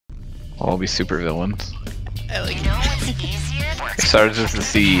We'll all be super villains. I like If Sarge is the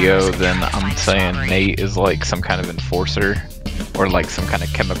CEO, then I'm saying Nate is like some kind of enforcer, or like some kind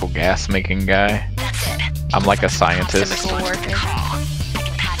of chemical gas making guy. I'm like a scientist. chemical warfare.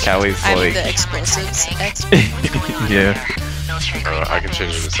 Callie's I'm like the explosives expert. yeah. I can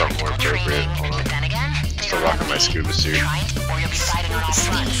change it to something more appropriate. Hold on. Still rocking my scuba suit.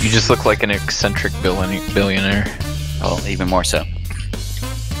 You just look like an eccentric billionaire. Oh, even more so.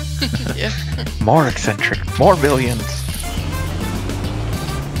 Yeah. More eccentric, more billions.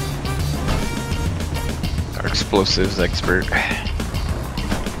 Our explosives expert.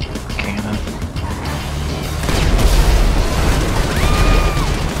 Cannon.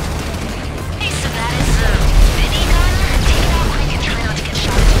 Hey, so that is a mini gun? Take it out quick and try not to get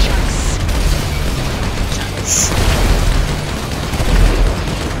shot into chunks.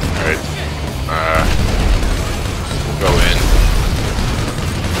 Alright. We'll go in.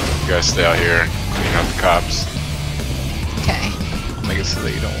 You guys stay out here, clean out the cops. Okay. I'll make it so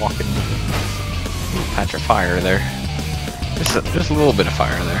that you don't walk into the patch of fire there. Just a little bit of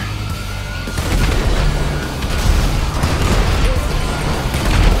fire there.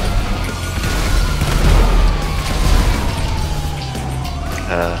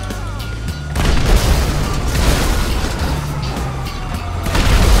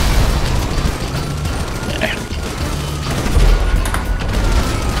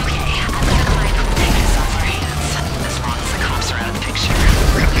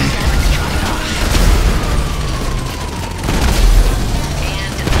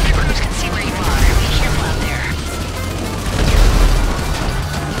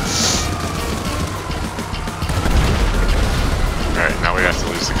 Alright, now we have to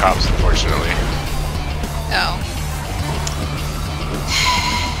lose the cops, unfortunately. Oh.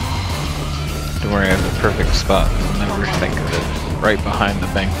 Don't worry, I have the perfect spot. You'll never think of it. Right behind the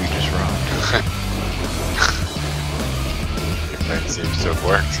bank we just robbed. Your plan seems to have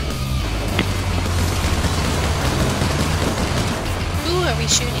worked. Ooh, are we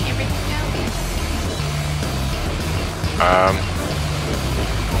shooting everything now?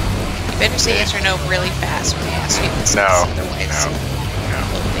 You better say yes or no really fast when I ask you this. No. Otherwise, No.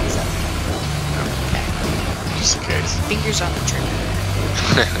 blow things up. Okay. Just in case. Fingers on the trigger.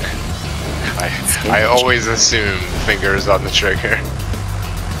 I always assume fingers on the trigger.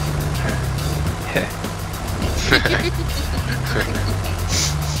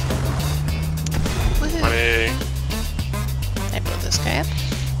 Woohoo. Money. I blow this guy up.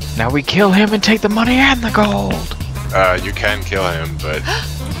 Now we kill him and take the money and the gold! You can kill him, but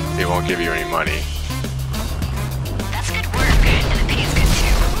he won't give you any money. That's good work, and the pay's good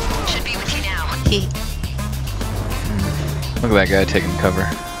too. Should be with you now. Look at that guy taking cover.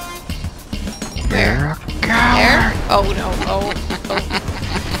 Where? You're a coward. There? Oh no. Oh.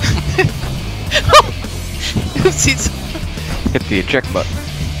 Oopsies. Hit the eject button.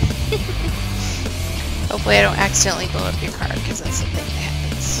 Hopefully I don't accidentally blow up your car, because that's the thing that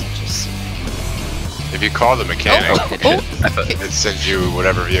happens. Just... If you call the mechanic, Oh. it sends you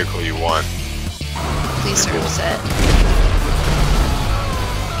whatever vehicle you want. Police are upset.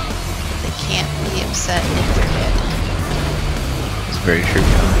 They can't be upset if they're dead. It's very true,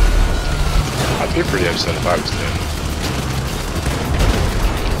 Colin. I'd be pretty upset if I was dead.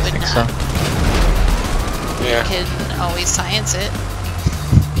 Would Think not. so? Yeah. Can always science it.